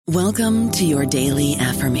Welcome to your daily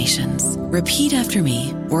affirmations. Repeat after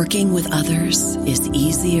me. Working with others is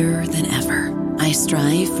easier than ever. I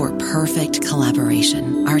strive for perfect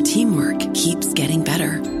collaboration. Our teamwork keeps getting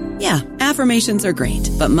better. Yeah, affirmations are great,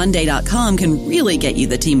 but Monday.com can really get you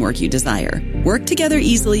the teamwork you desire. Work together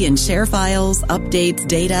easily and share files, updates,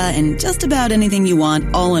 data, and just about anything you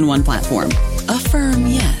want all in one platform. Affirm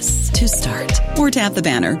yes to start, or tap the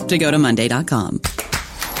banner to go to Monday.com.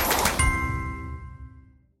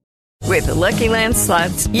 With the Lucky Land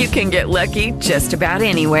Slots, you can get lucky just about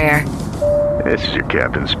anywhere. This is your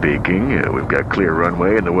captain speaking. We've got clear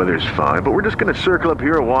runway and the weather's fine, but we're just going to circle up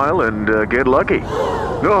here a while and get lucky.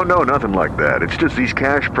 No, nothing like that. It's just these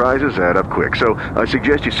cash prizes add up quick. So I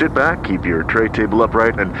suggest you sit back, keep your tray table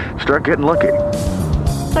upright, and start getting lucky.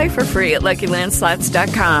 Play for free at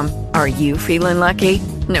LuckyLandSlots.com. Are you feeling lucky?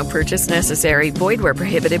 No purchase necessary. Void where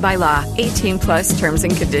prohibited by law. 18+ terms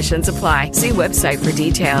and conditions apply. See website for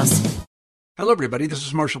details. Hello, everybody. This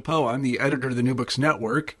is Marshall Poe. I'm the editor of the New Books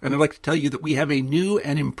Network, and I'd like to tell you that we have a new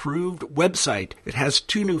and improved website. It has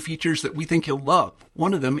 2 new features that we think you'll love.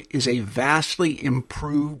 One of them is a vastly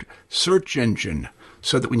improved search engine,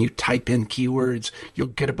 so that when you type in keywords, you'll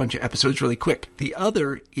get a bunch of episodes really quick. The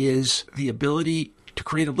other is the ability to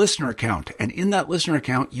create a listener account. And in that listener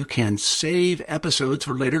account, you can save episodes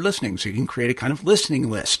for later listening. So you can create a kind of listening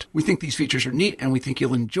list. We think these features are neat and we think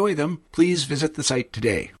you'll enjoy them. Please visit the site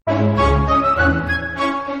today.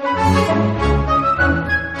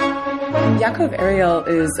 Yaakov Ariel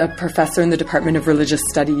is a professor in the Department of Religious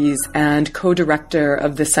Studies and co-director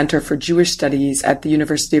of the Center for Jewish Studies at the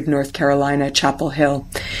University of North Carolina, Chapel Hill.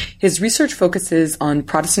 His research focuses on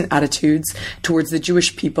Protestant attitudes towards the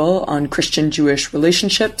Jewish people, on Christian-Jewish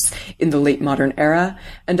relationships in the late modern era,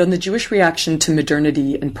 and on the Jewish reaction to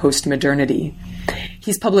modernity and post-modernity.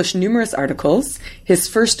 He's published numerous articles. His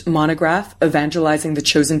first monograph, Evangelizing the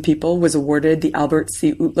Chosen People, was awarded the Albert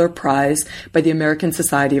C. Utler Prize by the American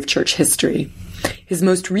Society of Church History. His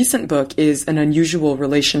most recent book is An Unusual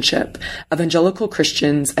Relationship, Evangelical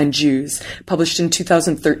Christians and Jews, published in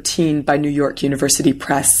 2013 by New York University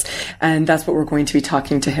Press. And that's what we're going to be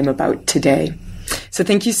talking to him about today. So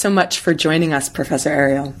thank you so much for joining us, Professor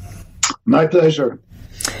Ariel. My pleasure.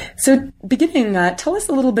 So beginning, tell us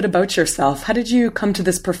a little bit about yourself. How did you come to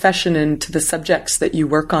this profession and to the subjects that you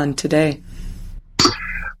work on today?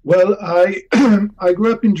 Well, I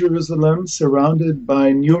grew up in Jerusalem, surrounded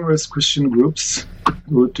by numerous Christian groups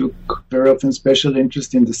who took very often special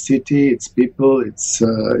interest in the city, its people, its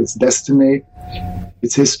destiny,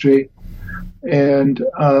 its history. And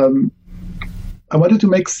I wanted to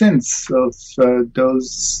make sense of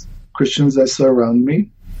those Christians I saw around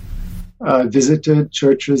me. Visited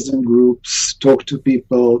churches and groups, talked to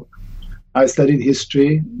people. I studied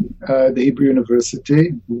history at the Hebrew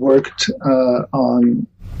University, worked on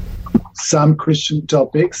some Christian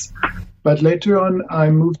topics, but later on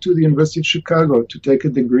I moved to the University of Chicago to take a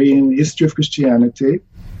degree in history of Christianity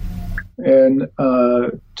and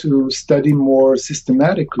to study more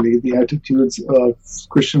systematically the attitudes of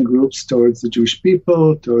Christian groups towards the Jewish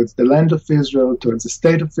people, towards the land of Israel, towards the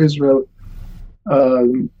state of Israel,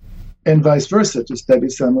 and vice versa, to study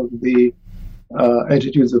some of the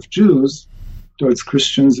attitudes of Jews towards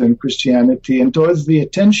Christians and Christianity, and towards the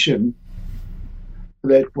attention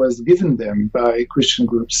that was given them by Christian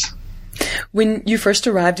groups. When you first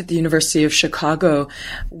arrived at the University of Chicago,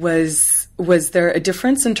 was there a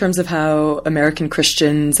difference in terms of how American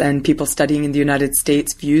Christians and people studying in the United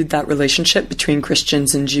States viewed that relationship between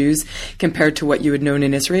Christians and Jews compared to what you had known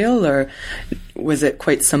in Israel, or was it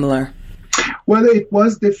quite similar? Well, it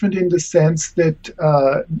was different in the sense that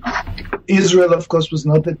Israel, of course, was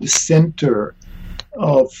not at the center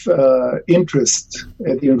of interest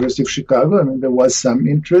at the University of Chicago. I mean, there was some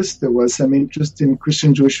interest. There was some interest in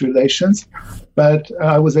Christian-Jewish relations, but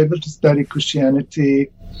I was able to study Christianity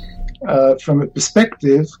from a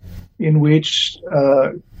perspective in which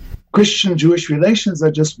Christian-Jewish relations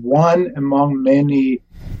are just one among many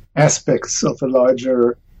aspects of a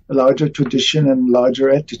larger tradition and larger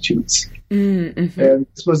attitudes. Mm-hmm. And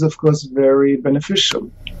this was, of course, very beneficial.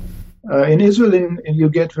 In Israel, you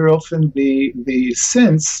get very often the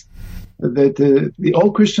sense that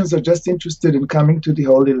all Christians are just interested in coming to the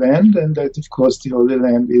Holy Land, and that, of course, the Holy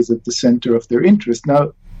Land is at the center of their interest.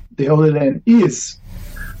 Now, the Holy Land is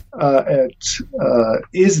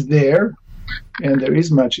there, and there is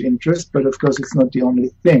much interest, but, of course, it's not the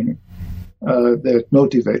only thing that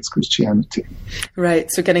motivates Christianity. Right.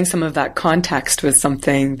 So getting some of that context was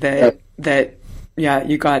something that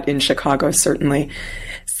you got in Chicago, certainly.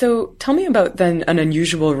 So tell me about then An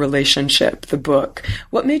Unusual Relationship, the book.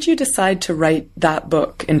 What made you decide to write that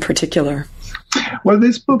book in particular? Well,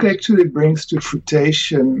 this book actually brings to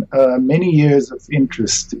fruition many years of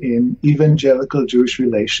interest in evangelical Jewish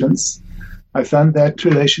relations. I found that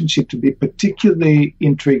relationship to be particularly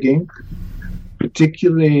intriguing,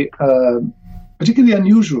 particularly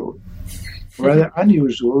unusual, rather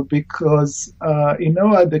unusual, because in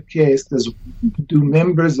no other case do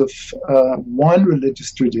members of one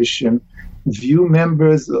religious tradition view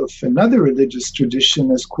members of another religious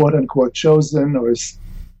tradition as quote-unquote chosen, or as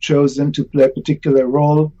chosen to play a particular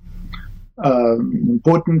role,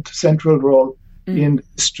 important central role in the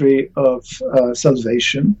history of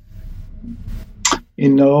salvation.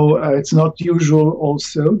 It's not usual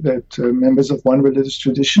also that members of one religious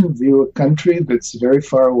tradition view a country that's very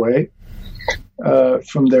far away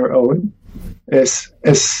from their own as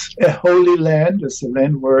a holy land, as a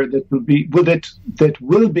land where that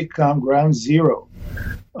will become ground zero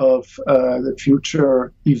of the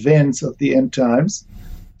future events of the end times.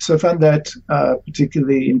 So I found that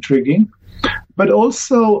particularly intriguing. But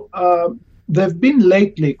also, there have been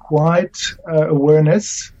lately quite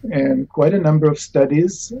awareness and quite a number of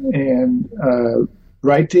studies and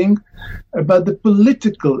writing about the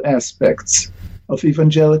political aspects of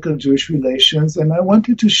evangelical Jewish relations. And I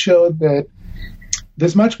wanted to show that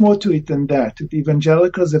there's much more to it than that. The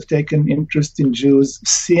evangelicals have taken interest in Jews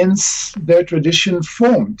since their tradition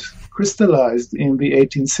formed, crystallized in the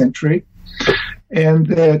 18th century, and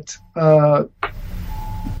that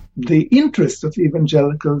the interest of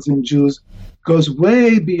evangelicals in Jews goes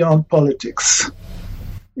way beyond politics.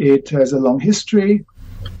 It has a long history.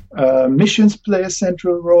 Missions play a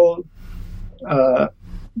central role.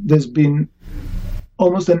 There's been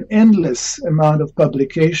almost an endless amount of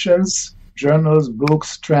publications, journals,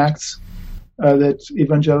 books, tracts that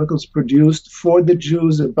evangelicals produced for the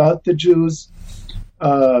Jews, about the Jews,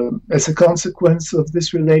 as a consequence of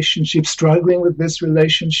this relationship, struggling with this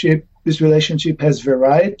relationship. This relationship has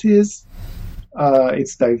varieties.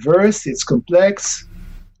 It's diverse. It's complex.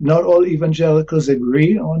 Not all evangelicals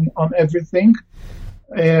agree on everything.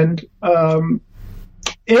 And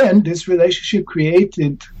this relationship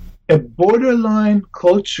created a borderline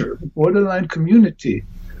culture, a borderline community,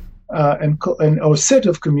 or set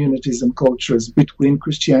of communities and cultures between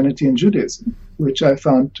Christianity and Judaism, which I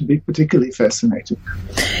found to be particularly fascinating.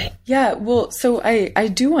 Yeah, well, so I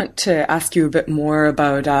do want to ask you a bit more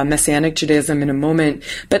about Messianic Judaism in a moment,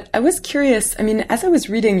 but I was curious, I mean, as I was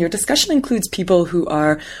reading, your discussion includes people who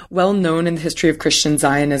are well known in the history of Christian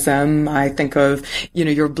Zionism. I think of,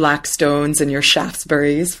 your Blackstones and your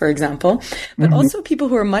Shaftesburys, for example, but also people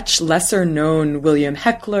who are much lesser known, William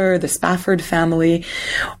Heckler, the Spafford family.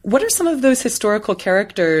 What are some of those historical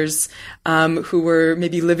characters who were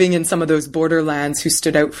maybe living in some of those borderlands who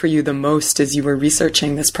stood out for you the most as you were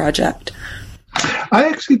researching this project? I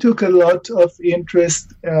actually took a lot of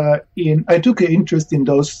interest in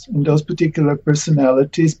those particular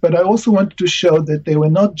personalities, but I also wanted to show that they were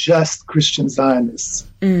not just Christian Zionists.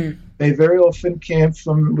 They very often came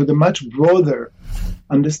with a much broader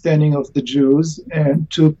understanding of the Jews and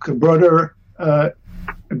took a broader, I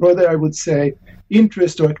would say,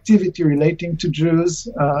 interest or activity relating to Jews.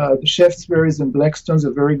 The Shaftesburys and Blackstones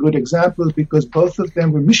are very good examples because both of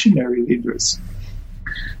them were missionary leaders.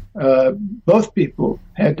 Both people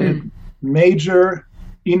had major,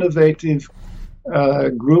 innovative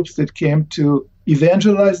groups that came to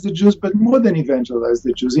evangelize the Jews, but more than evangelize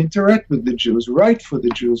the Jews, interact with the Jews, write for the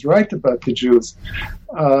Jews, write about the Jews,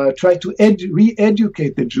 try to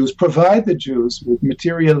re-educate the Jews, provide the Jews with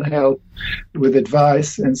material help, with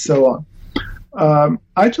advice, and so on.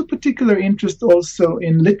 I took particular interest also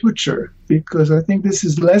in literature because I think this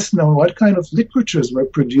is less known. What kind of literatures were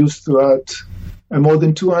produced throughout more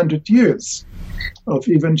than 200 years of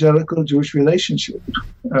evangelical Jewish relationship?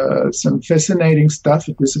 Some fascinating stuff,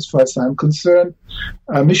 at least as far as I'm concerned.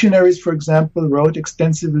 Missionaries, for example, wrote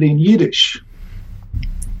extensively in Yiddish.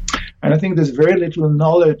 And I think there's very little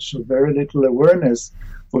knowledge or very little awareness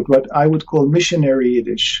of what I would call missionary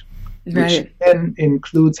Yiddish, which then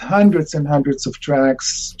includes hundreds and hundreds of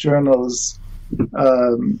tracts, journals,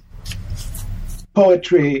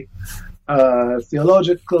 poetry,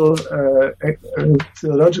 theological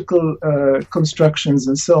constructions,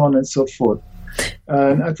 and so on and so forth.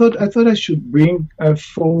 And I thought I should bring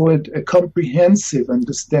forward a comprehensive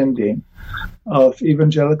understanding of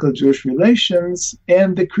evangelical Jewish relations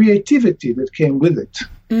and the creativity that came with it.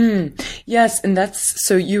 Yes, and that's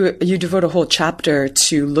so you devote a whole chapter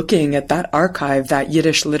to looking at that archive, that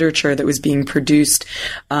Yiddish literature that was being produced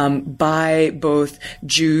by both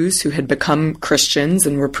Jews who had become Christians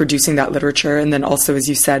and were producing that literature, and then also, as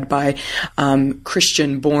you said, by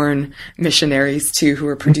Christian-born missionaries too who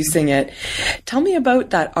were producing it. Tell me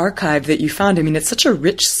about that archive that you found. I mean, it's such a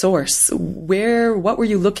rich source. What were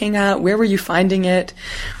you looking at? Where were you finding it?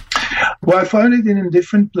 Well, I found it in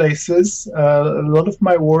different places. A lot of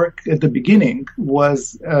my work at the beginning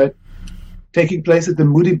was taking place at the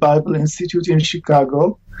Moody Bible Institute in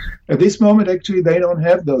Chicago. At this moment, actually, they don't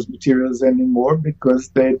have those materials anymore because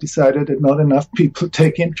they decided that not enough people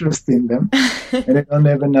take interest in them and they don't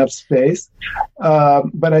have enough space.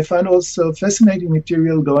 But I found also fascinating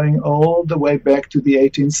material going all the way back to the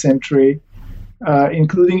 18th century,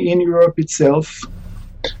 including in Europe itself.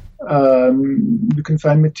 You can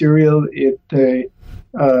find material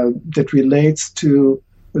that relates to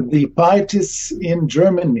the pietists in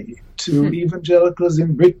Germany, to evangelicals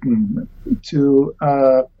in Britain, to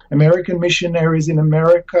American missionaries in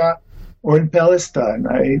America or in Palestine.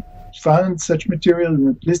 I found such material in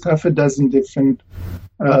at least half a dozen different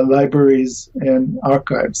libraries and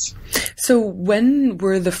archives. So when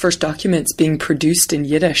were the first documents being produced in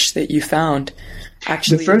Yiddish that you found?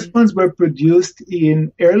 Actually, the first ones were produced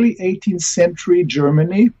in early 18th century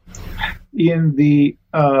Germany in the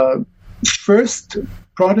first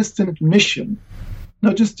Protestant mission,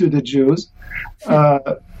 not just to the Jews,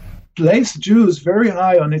 placed Jews very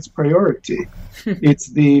high on its priority.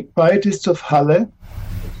 It's the Pietists of Halle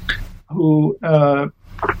who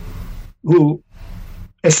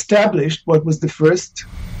established what was the first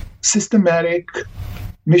systematic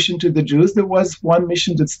mission to the Jews. There was one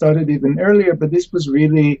mission that started even earlier, but this was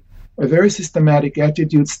really a very systematic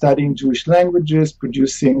attitude, studying Jewish languages,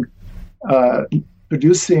 producing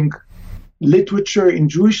literature in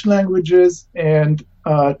Jewish languages, and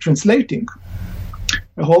translating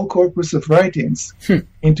a whole corpus of writings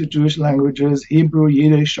into Jewish languages, Hebrew,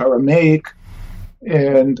 Yiddish, Aramaic,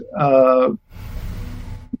 and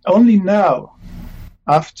only now,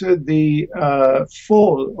 after the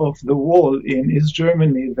fall of the wall in East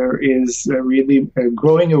Germany, there is really a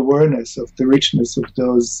growing awareness of the richness of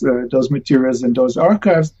those materials and those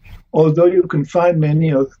archives, although you can find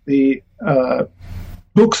many of the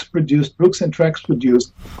books and tracts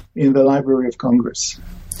produced in the Library of Congress.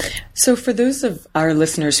 So for those of our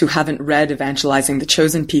listeners who haven't read Evangelizing the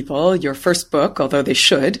Chosen People, your first book, although they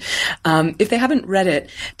should, if they haven't read it,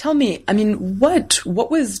 tell me, I mean, what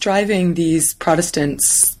was driving these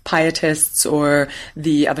Protestants, pietists, or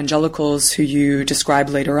the evangelicals who you describe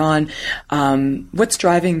later on, what's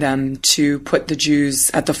driving them to put the Jews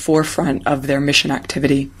at the forefront of their mission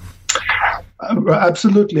activity?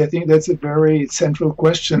 Absolutely. I think that's a very central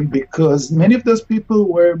question because many of those people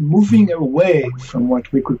were moving away from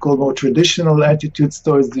what we could call more traditional attitudes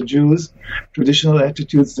towards the Jews, traditional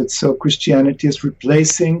attitudes that saw Christianity as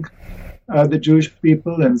replacing the Jewish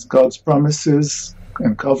people and God's promises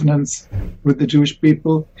and covenants with the Jewish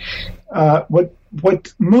people.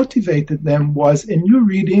 What motivated them was a new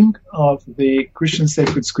reading of the Christian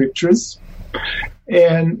sacred scriptures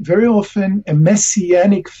and very often a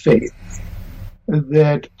messianic faith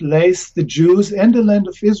that placed the Jews and the land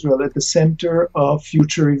of Israel at the center of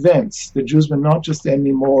future events. The Jews were not just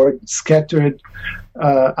anymore scattered,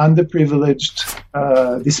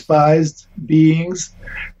 underprivileged, despised beings.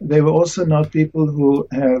 They were also not people who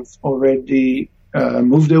have already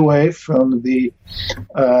moved away from the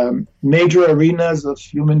major arenas of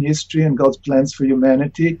human history and God's plans for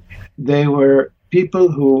humanity. They were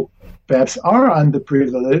people who perhaps are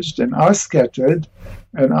underprivileged and are scattered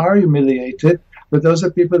and are humiliated, but those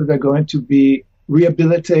are people that are going to be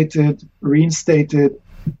rehabilitated, reinstated,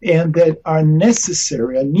 and that are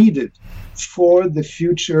necessary, are needed for the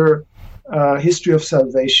future history of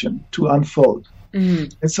salvation to unfold.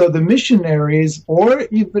 Mm. And so the missionaries, or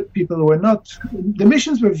even people who were not, the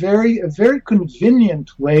missions were a very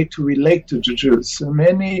convenient way to relate to the Jews. So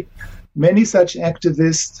many such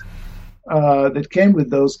activists that came with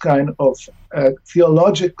those kind of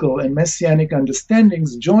theological and messianic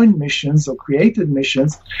understandings joined missions or created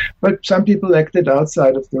missions, but some people acted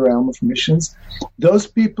outside of the realm of missions. Those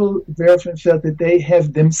people very often felt that they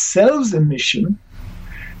have themselves a mission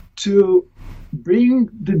to bring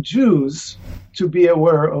the Jews to be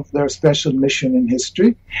aware of their special mission in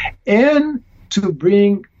history and to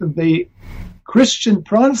bring the Christian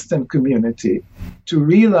Protestant community to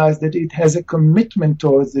realize that it has a commitment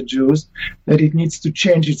towards the Jews, that it needs to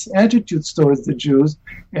change its attitudes towards the Jews,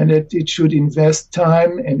 and that it should invest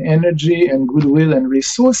time and energy and goodwill and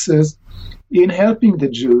resources in helping the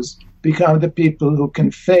Jews become the people who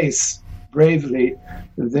can face bravely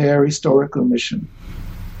their historical mission.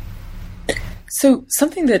 So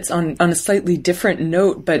something that's on a slightly different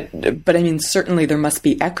note, but I mean, certainly there must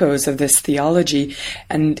be echoes of this theology,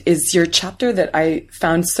 and is your chapter that I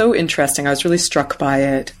found so interesting. I was really struck by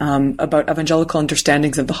it, about evangelical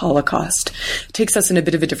understandings of the Holocaust. It takes us in a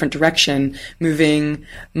bit of a different direction, moving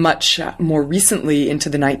much more recently into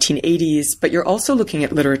the 1980s, but you're also looking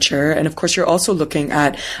at literature, and of course you're also looking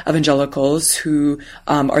at evangelicals who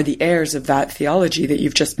are the heirs of that theology that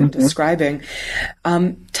you've just been describing.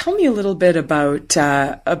 Tell me a little bit about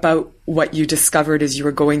what you discovered as you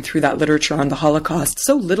were going through that literature on the Holocaust.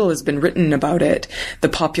 So little has been written about it, the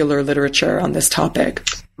popular literature on this topic.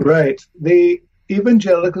 Right. The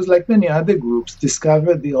evangelicals, like many other groups,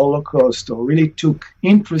 discovered the Holocaust or really took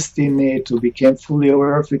interest in it or became fully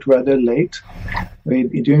aware of it rather late.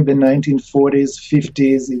 During the 1940s,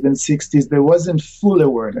 50s, even 60s, there wasn't full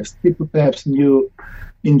awareness. People perhaps knew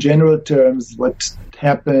in general terms what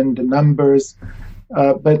happened, the numbers,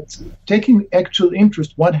 but taking actual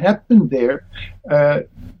interest, what happened there,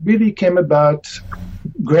 really came about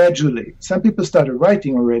gradually. Some people started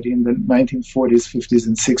writing already in the 1940s, 50s,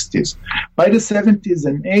 and 60s. By the 70s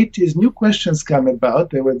and 80s, new questions come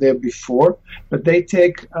about. They were there before, but they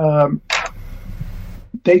take the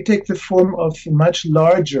form of a much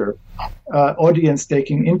larger audience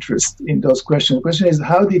taking interest in those questions. The question is,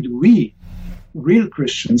 how did we, real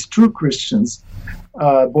Christians, true Christians,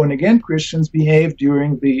 born-again Christians, behave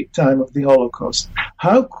during the time of the Holocaust?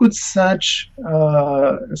 How could such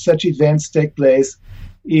events take place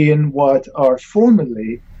in what are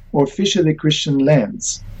formally or officially Christian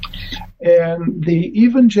lands? And the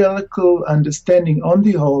evangelical understanding on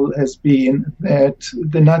the whole has been that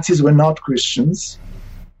the Nazis were not Christians,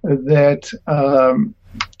 that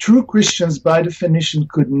true Christians by definition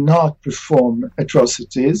could not perform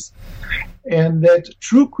atrocities, and that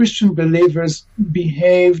true Christian believers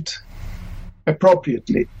behaved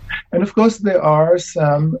appropriately. And of course, there are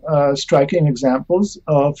some striking examples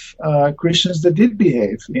of Christians that did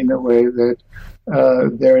behave in a way that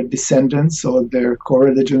their descendants or their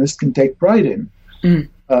co-religionists can take pride in,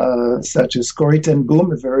 such as Corrie ten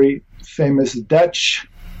Boom, a very famous Dutch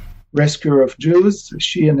rescuer of Jews.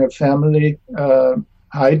 She and her family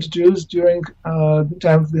hid Jews during the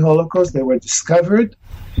time of the Holocaust. They were discovered,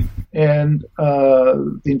 and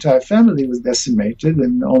the entire family was decimated,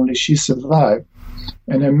 and only she survived.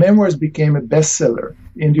 And her memoirs became a bestseller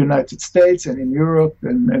in the United States and in Europe,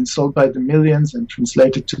 and sold by the millions and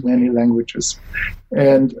translated to many languages.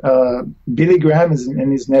 And Billy Graham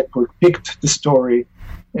and his network picked the story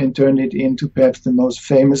and turned it into perhaps the most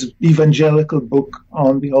famous evangelical book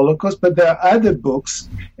on the Holocaust. But there are other books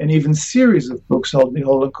and even series of books on the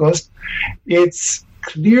Holocaust. It's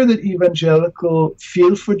clear that evangelical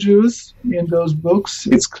feel for Jews in those books.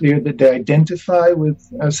 It's clear that they identify with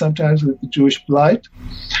sometimes with the Jewish plight,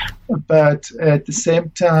 but at the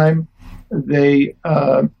same time they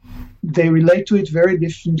relate to it very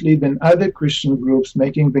differently than other Christian groups,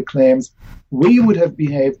 making the claims we would have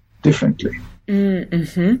behaved differently.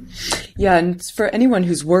 Mm-hmm. Yeah, and for anyone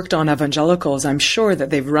who's worked on evangelicals, I'm sure that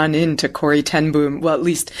they've run into Corrie ten Boom, well, at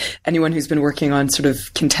least anyone who's been working on sort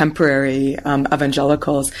of contemporary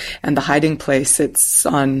evangelicals and The Hiding Place. It's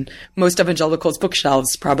on most evangelicals'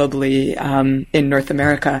 bookshelves, probably in North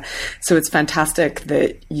America. So it's fantastic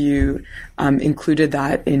that you included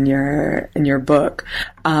that in your book.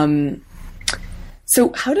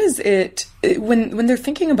 So how does it, when they're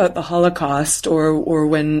thinking about the Holocaust or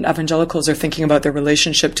when evangelicals are thinking about their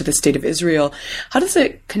relationship to the State of Israel, how does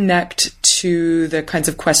it connect to the kinds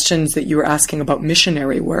of questions that you were asking about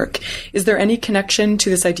missionary work? Is there any connection to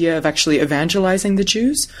this idea of actually evangelizing the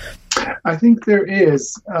Jews? I think there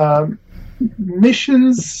is.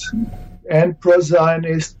 Missions and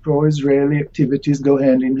pro-Zionist, pro-Israeli activities go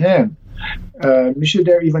hand in hand.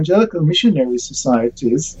 Evangelical missionary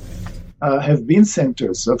societies have been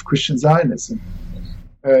centers of Christian Zionism.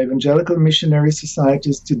 Evangelical missionary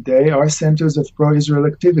societies today are centers of pro-Israel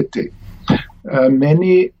activity.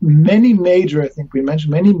 Many major, I think we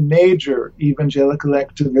mentioned, many major evangelical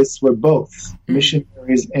activists were both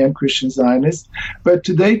missionaries and Christian Zionists. But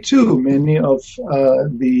today, too, many of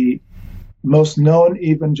the most known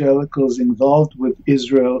evangelicals involved with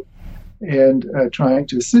Israel and trying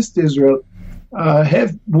to assist Israel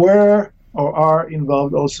were or are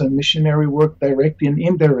involved also in missionary work directly and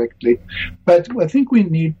indirectly. But I think we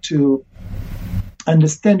need to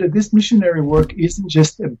understand that this missionary work isn't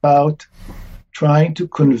just about trying to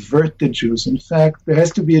convert the Jews. In fact, there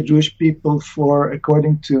has to be a Jewish people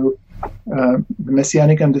according to the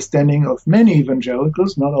Messianic understanding of many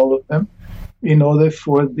evangelicals, not all of them, in order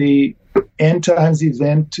for the end times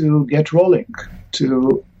event to get rolling,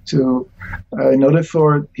 in order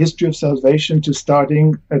for history of salvation to start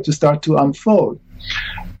to unfold.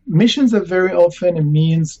 Missions are very often a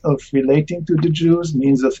means of relating to the Jews,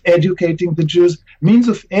 means of educating the Jews, means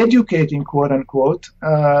of educating, quote unquote,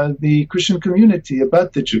 the Christian community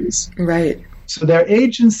about the Jews. Right. So they're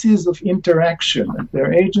agencies of interaction,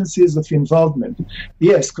 they're agencies of involvement.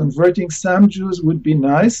 Yes, converting some Jews would be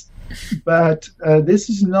nice, but this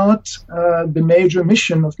is not the major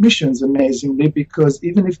mission of missions, amazingly, because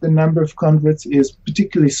even if the number of converts is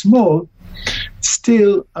particularly small,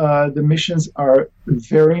 still the missions are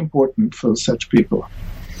very important for such people.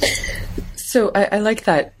 So I like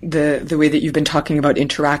that, the way that you've been talking about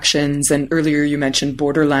interactions, and earlier you mentioned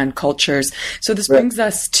borderland cultures. So this brings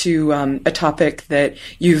us to a topic that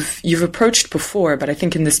you've approached before, but I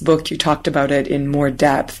think in this book you talked about it in more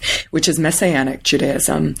depth, which is Messianic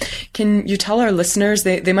Judaism. Can you tell our listeners,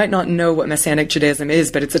 they might not know what Messianic Judaism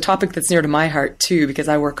is, but it's a topic that's near to my heart too, because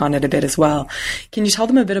I work on it a bit as well. Can you tell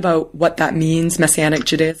them a bit about what that means, Messianic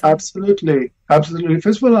Judaism? Absolutely.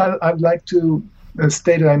 First of all, I'd like to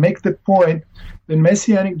state, I make the point that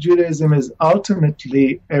Messianic Judaism is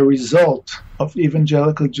ultimately a result of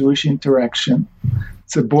evangelical Jewish interaction.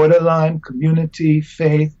 It's a borderline community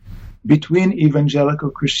faith between evangelical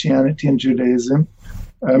Christianity and Judaism.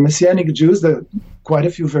 Messianic Jews, there are quite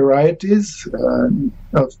a few varieties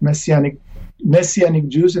of Messianic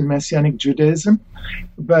Jews and Messianic Judaism,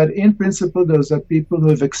 but in principle, those are people who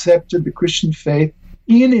have accepted the Christian faith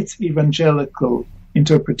in its evangelical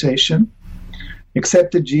interpretation,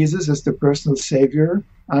 accepted Jesus as the personal Savior,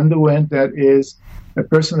 underwent, that is, a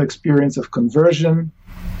personal experience of conversion,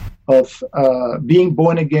 of being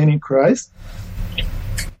born again in Christ.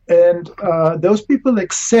 And those people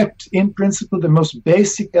accept, in principle, the most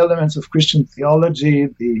basic elements of Christian theology,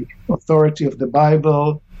 the authority of the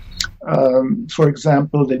Bible. For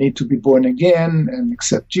example, they need to be born again and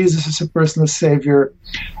accept Jesus as a personal Savior.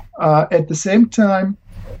 At the same time,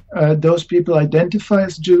 those people identify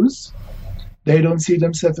as Jews. They don't see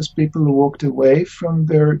themselves as people who walked away from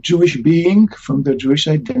their Jewish being, from their Jewish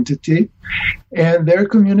identity. And their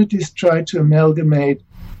communities try to amalgamate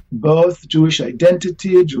both Jewish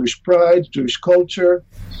identity, Jewish pride, Jewish culture,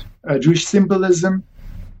 Jewish symbolism,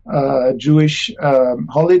 Jewish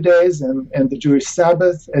holidays, and the Jewish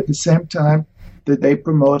Sabbath at the same time that they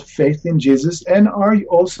promote faith in Jesus, and are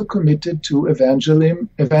also committed to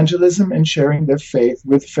evangelism and sharing their faith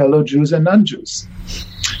with fellow Jews and non-Jews.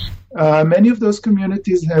 Many of those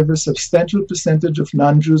communities have a substantial percentage of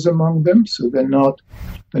non-Jews among them, so they're not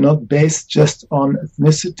based just on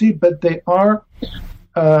ethnicity, but they are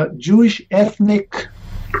Jewish ethnic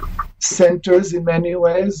centers in many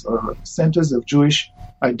ways, or centers of Jewish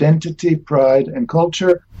identity, pride, and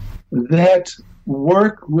culture that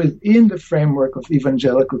work within the framework of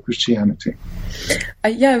evangelical Christianity.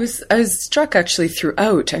 I was struck actually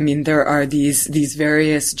throughout. I mean, there are these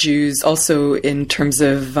various Jews also in terms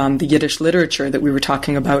of the Yiddish literature that we were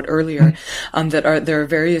talking about earlier. There are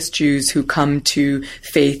various Jews who come to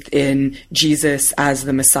faith in Jesus as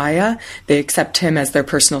the Messiah. They accept him as their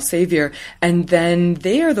personal savior, and then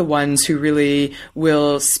they are the ones who really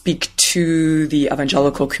will speak to the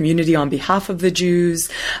evangelical community on behalf of the Jews.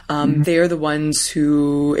 They are the ones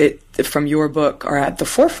who, from your book, are at the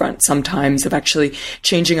forefront sometimes of actually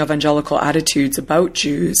changing evangelical attitudes about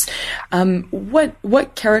Jews.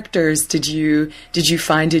 What characters did you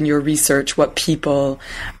find in your research? What people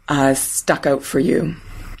stuck out for you?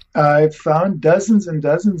 I found dozens and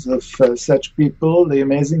dozens of such people. The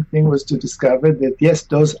amazing thing was to discover that, yes,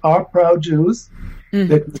 those are proud Jews,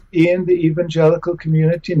 that within the evangelical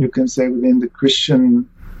community, and you can say within the Christian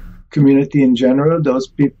community in general, those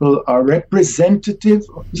people are representative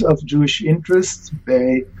of Jewish interests.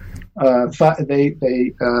 They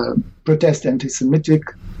protest anti-Semitic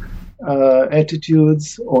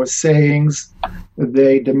attitudes or sayings.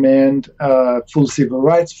 They demand full civil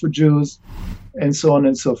rights for Jews, and so on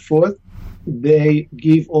and so forth. They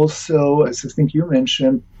give also, as I think you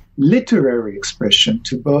mentioned, literary expression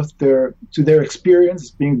to their experience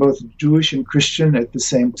as being both Jewish and Christian at the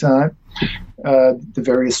same time. The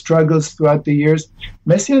various struggles throughout the years.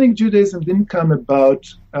 Messianic Judaism didn't come about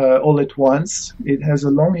all at once. It has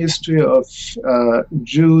a long history of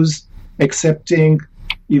Jews accepting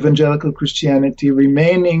evangelical Christianity,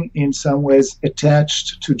 remaining in some ways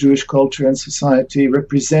attached to Jewish culture and society,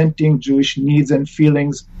 representing Jewish needs and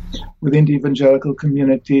feelings within the evangelical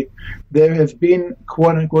community. There have been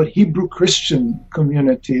quote-unquote Hebrew Christian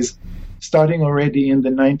communities starting already in the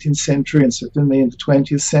 19th century and certainly in the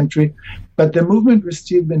 20th century. But the movement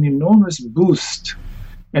received an enormous boost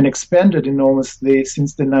and expanded enormously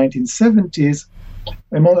since the 1970s,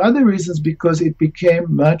 among other reasons because it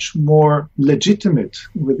became much more legitimate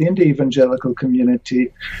within the evangelical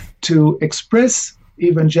community to express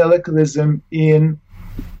evangelicalism in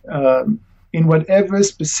whatever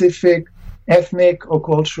specific ethnic or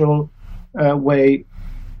cultural way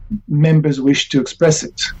members wish to express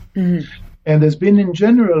it. Mm-hmm. And there's been, in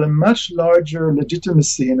general, a much larger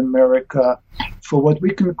legitimacy in America for what we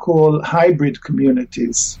can call hybrid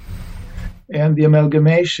communities and the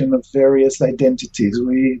amalgamation of various identities.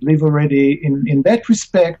 We live already in that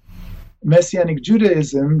respect. Messianic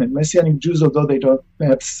Judaism and Messianic Jews, although they don't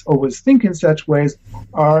perhaps always think in such ways,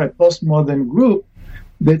 are a postmodern group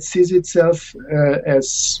that sees itself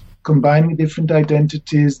as combining different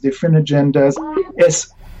identities, different agendas,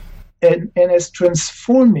 and as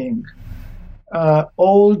transforming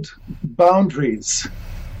old boundaries,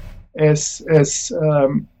 as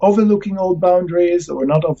overlooking old boundaries, or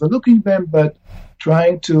not overlooking them, but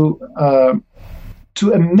trying to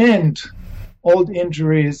amend old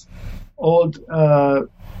injuries, put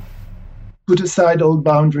aside old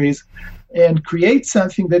boundaries, and create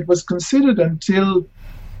something that was considered until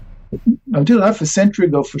half a century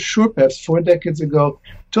ago, for sure, perhaps 4 decades ago,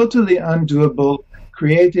 totally undoable.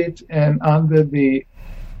 Created and under the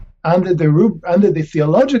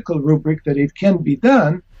theological rubric that it can be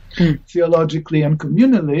done theologically and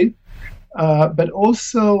communally, but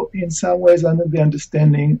also in some ways under the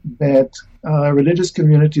understanding that religious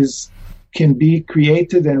communities can be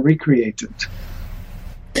created and recreated.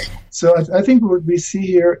 So I think what we see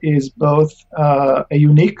here is both a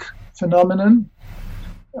unique phenomenon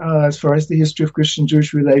as far as the history of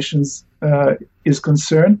Christian-Jewish relations is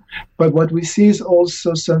concerned, but what we see is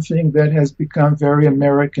also something that has become very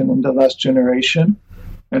American in the last generation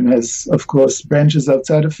and has, of course, branches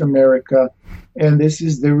outside of America, and this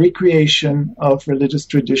is the recreation of religious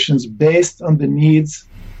traditions based on the needs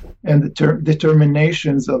and the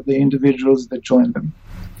determinations of the individuals that join them.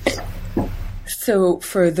 So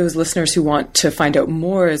for those listeners who want to find out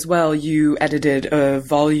more as well, you edited a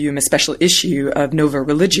special issue of Nova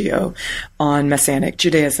Religio on Messianic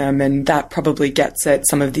Judaism, and that probably gets at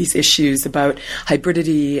some of these issues about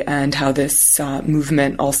hybridity and how this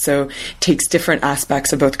movement also takes different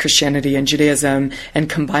aspects of both Christianity and Judaism and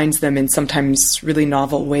combines them in sometimes really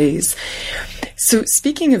novel ways. So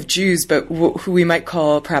speaking of Jews, but who we might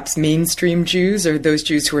call perhaps mainstream Jews, or those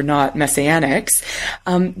Jews who are not Messianics,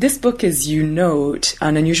 this book, as you note,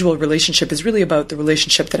 An Unusual Relationship, is really about the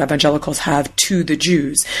relationship that evangelicals have to the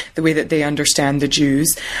Jews, the way that they understand the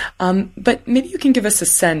Jews. But maybe you can give us a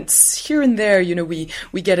sense, here and there,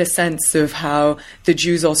 we get a sense of how the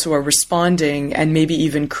Jews also are responding and maybe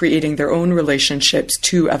even creating their own relationships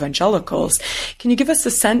to evangelicals. Can you give us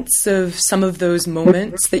a sense of some of those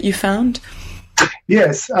moments that you found?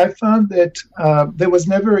 Yes, I found that there was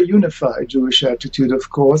never a unified Jewish attitude, of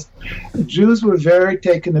course. Jews were very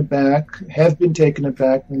taken aback, have been taken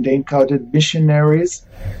aback when they encountered missionaries,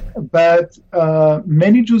 but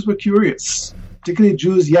many Jews were curious, particularly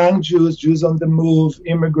Jews, young Jews, Jews on the move,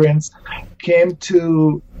 immigrants, came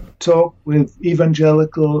to talk with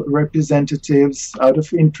evangelical representatives out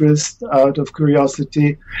of interest, out of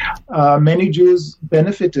curiosity. Many Jews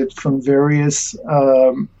benefited from various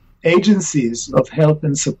agencies of help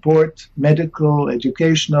and support, medical,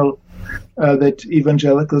 educational, that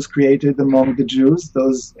evangelicals created among the Jews.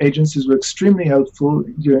 Those agencies were extremely helpful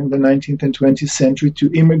during the 19th and 20th century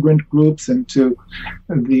to immigrant groups and to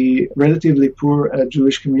the relatively poor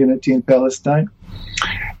Jewish community in Palestine.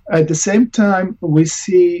 At the same time, we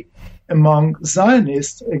see among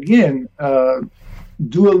Zionists, again,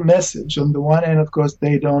 dual message. On the one hand, of course,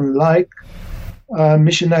 they don't like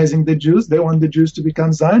missionizing the Jews. They want the Jews to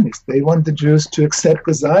become Zionists. They want the Jews to accept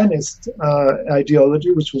the Zionist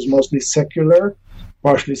ideology, which was mostly secular,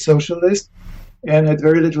 partially socialist, and had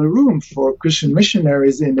very little room for Christian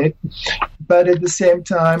missionaries in it. But at the same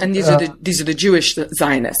time... And these are the Jewish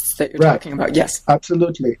Zionists that you're talking about, yes.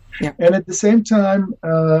 Absolutely. Yeah. And at the same time,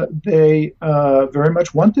 they very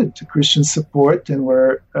much wanted Christian support and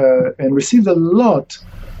were and received a lot,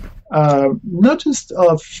 not just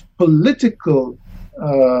of political,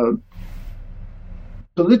 I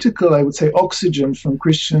would say, oxygen from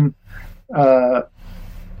Christian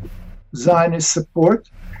Zionist support,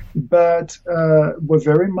 but were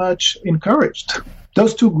very much encouraged.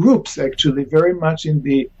 Those two groups, actually, very much in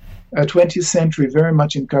the 20th century very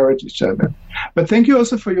much encourage each other. But thank you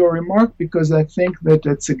also for your remark, because I think that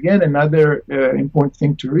it's, again, another important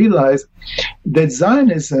thing to realize, that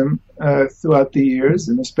Zionism throughout the years,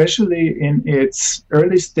 and especially in its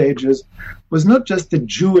early stages, was not just a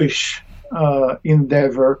Jewish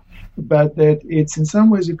endeavor, but that it's, in some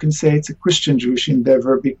ways, you can say it's a Christian Jewish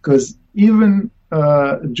endeavor, because even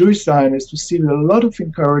Jewish Zionists received a lot of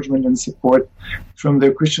encouragement and support from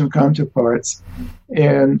their Christian counterparts.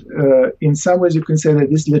 And in some ways, you can say that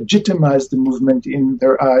this legitimized the movement in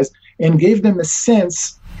their eyes and gave them a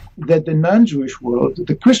sense that the non-Jewish world,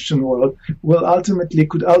 the Christian world,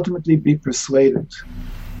 could ultimately be persuaded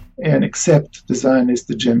and accept the Zionist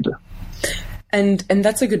agenda. And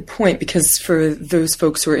that's a good point, because for those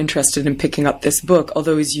folks who are interested in picking up this book,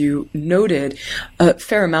 although, as you noted, a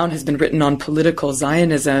fair amount has been written on political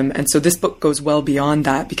Zionism, and so this book goes well beyond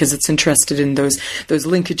that, because it's interested in those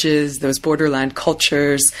linkages, those borderland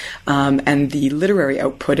cultures, and the literary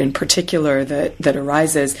output in particular that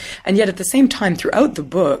arises. And yet, at the same time, throughout the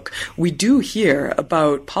book, we do hear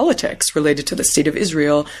about politics related to the State of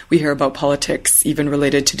Israel. We hear about politics even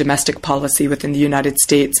related to domestic policy within the United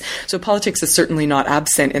States. So politics is certainly not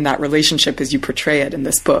absent in that relationship as you portray it in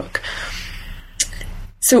this book.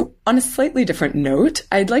 So, on a slightly different note,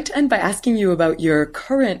 I'd like to end by asking you about your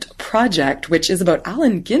current project, which is about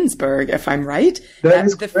Allen Ginsberg, if I'm right. That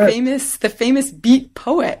is correct. The famous beat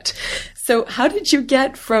poet. So, how did you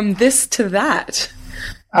get from this to that?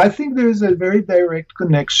 I think there is a very direct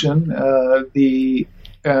connection.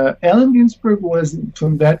 Allen Ginsberg was,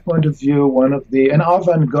 from that point of view, an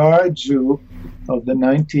avant-garde Jew of the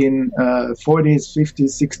 1940s,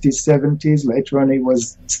 50s, 60s, 70s. Later on, he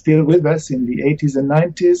was still with us in the 80s and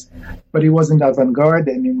 90s, but he wasn't avant-garde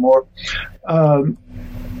anymore.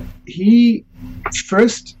 He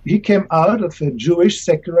came out of a Jewish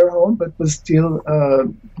secular home, but was still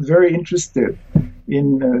very interested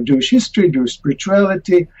in Jewish history, Jewish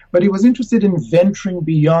spirituality, but he was interested in venturing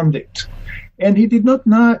beyond it. And he did not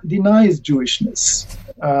deny his Jewishness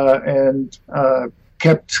and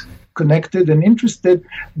kept connected and interested,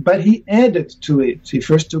 but he added to it. He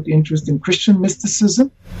first took interest in Christian mysticism,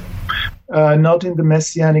 not in the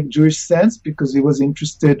Messianic Jewish sense, because he was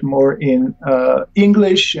interested more in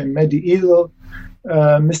English and medieval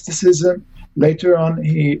mysticism. Later on,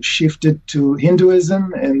 he shifted to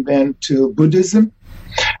Hinduism and then to Buddhism.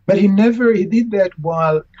 But he did that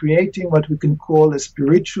while creating what we can call a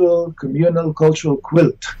spiritual, communal, cultural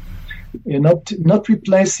quilt. Not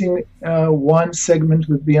replacing one segment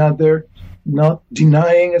with the other, not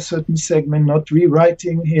denying a certain segment, not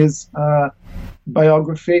rewriting his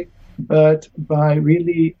biography, but by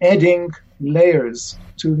really adding layers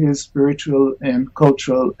to his spiritual and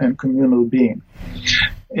cultural and communal being.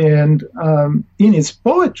 And in his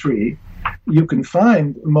poetry, you can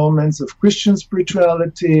find moments of Christian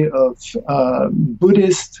spirituality, of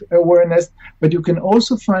Buddhist awareness, but you can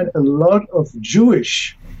also find a lot of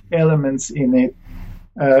Jewish elements in it,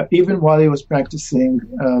 even while he was practicing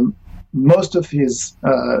most of his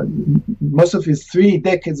 3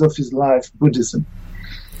 decades of his life, Buddhism.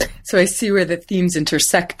 So I see where the themes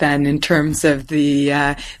intersect then, in terms of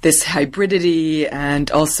the this hybridity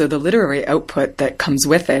and also the literary output that comes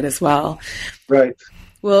with it as well. Right.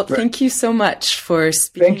 Well, thank you so much for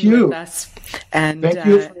speaking with us. And thank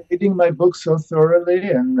you for reading my book so thoroughly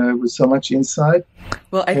and with so much insight.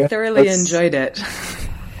 Well, I thoroughly enjoyed it.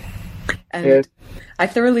 And I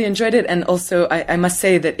thoroughly enjoyed it. And also, I must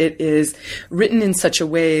say that it is written in such a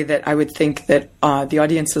way that I would think that the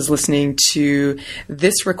audience is listening to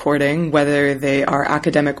this recording, whether they are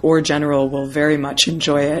academic or general, will very much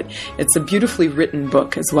enjoy it. It's a beautifully written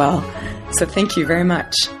book as well. So thank you very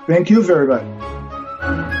much. Thank you very much.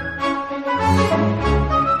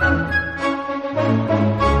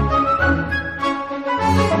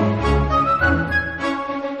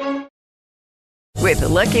 With the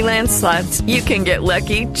Lucky Land Slots, you can get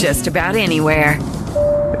lucky just about anywhere.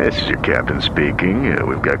 This is your captain speaking.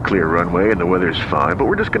 We've got clear runway and the weather's fine, but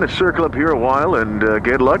we're just going to circle up here a while and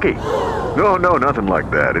get lucky. No, nothing like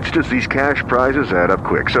that. It's just these cash prizes add up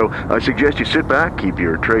quick. So I suggest you sit back, keep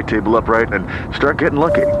your tray table upright, and start getting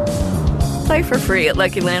lucky. Play for free at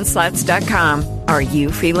LuckyLandSlots.com. Are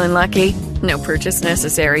you feeling lucky? No purchase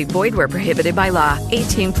necessary. Void where prohibited by law.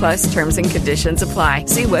 18+ terms and conditions apply.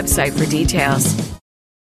 See website for details.